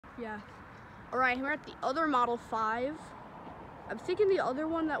Yeah. All right, we're at the other Model 5. I'm thinking the other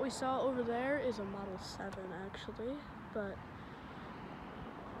one that we saw over there is a Model 7, actually. But,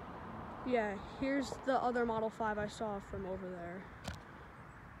 yeah, here's the other Model 5 I saw from over there.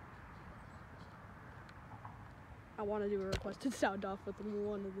 I want to do a requested sound off with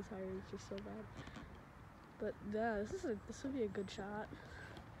one of the sirens just so bad. But, yeah, this would be a good shot.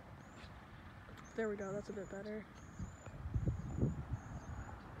 There we go, that's a bit better.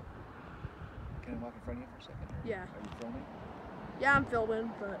 Can I walk in front of you for a second? Yeah. Are you filming? Yeah, I'm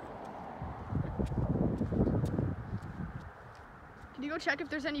filming, but... Can you go check if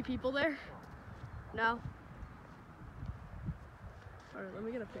there's any people there? No? Alright, let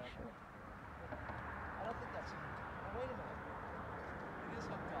me get a picture. I don't think that's... Oh, wait a minute. It is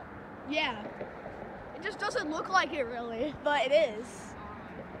hooked up. Yeah. It just doesn't look like it really, but it is.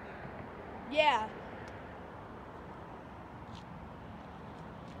 Yeah.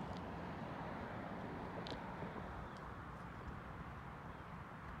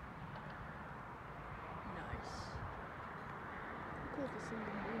 Cool to see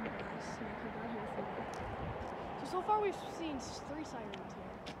the moon guys sneaking down here for me. So far we've seen 3 sirens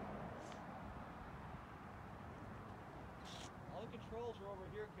here. All the controls are over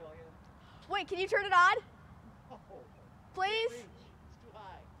here, Killian. Wait, can you turn it on? Oh, Please? it's too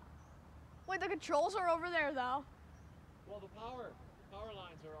high. Wait, the controls are over there though. Well, the power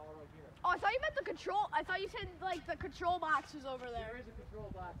lines are all right here. Oh, I thought you meant the control. I thought you said like the control box was over there. There is a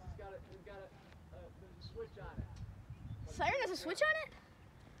control box. There's a switch on it. Siren has a switch on it?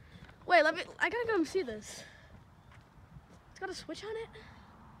 Wait, I gotta go and see this. It's got a switch on it?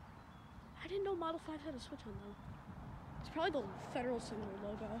 I didn't know Model 5 had a switch on though. It's probably the Federal Signal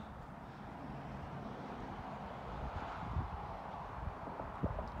logo.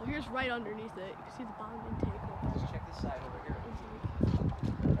 Well, here's right underneath it. You can see the bottom intake. Just check this side over here.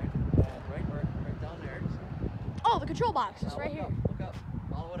 Right down there. Oh, the control box is right here. Look up.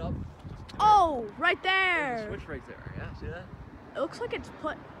 Follow it up. Oh, right There's there. a switch right there. Yeah, see that? It looks like it's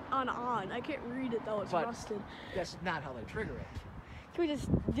put on. I can't read it though. It's But rusted. that's not how they trigger it. Can we just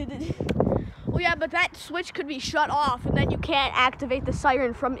did it? Well, yeah, but that switch could be shut off, and then you can't activate the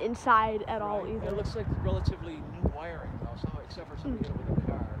siren from inside at all either. It looks like relatively new wiring though, so except for somebody hit it with a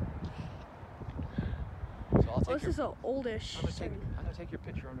car. So I'll take This is an oldish. I'm gonna take your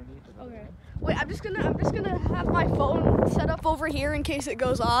picture underneath it. Okay. Wait, I'm just gonna have my phone set up over here in case it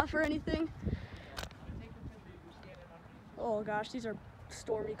goes off or anything. Oh gosh, these are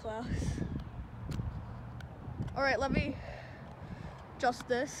stormy clouds. All right, let me adjust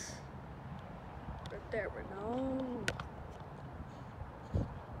this. Right there we go.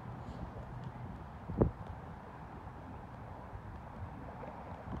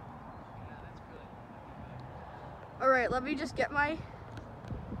 All right, let me just get my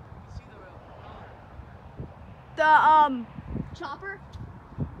chopper.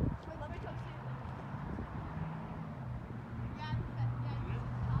 Wait, let me come see it.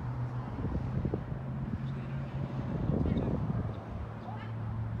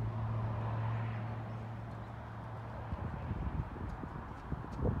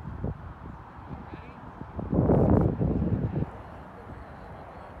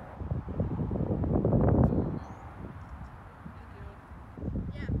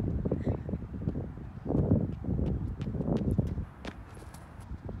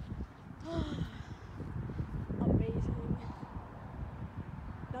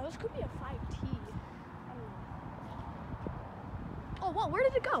 This could be a 5T. I don't know. Oh, where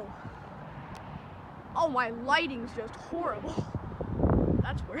did it go? Oh, my lighting's just horrible.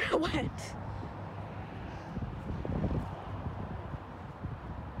 That's where it went.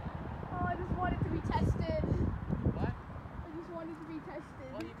 Oh, I just want it to be tested. What? I just want it to be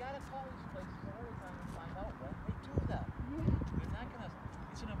tested. Well, you gotta call these places ahead of time and find out, right? They do that. Yeah. They're not gonna.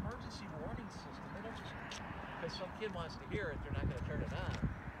 It's an emergency warning system. They don't just because some kid wants to hear it, they're not gonna turn it on.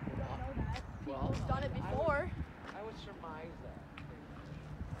 I don't know that. Well, People's done it before. I would surmise that.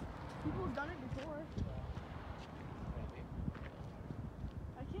 People have done it before. Maybe.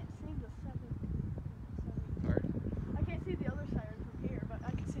 I can't see the 7. Pardon? I can't see the other siren from here, but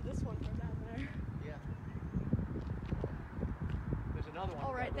I can see this one from down there. Yeah. There's another one.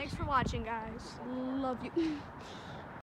 All right, thanks for watching, guys. Love you.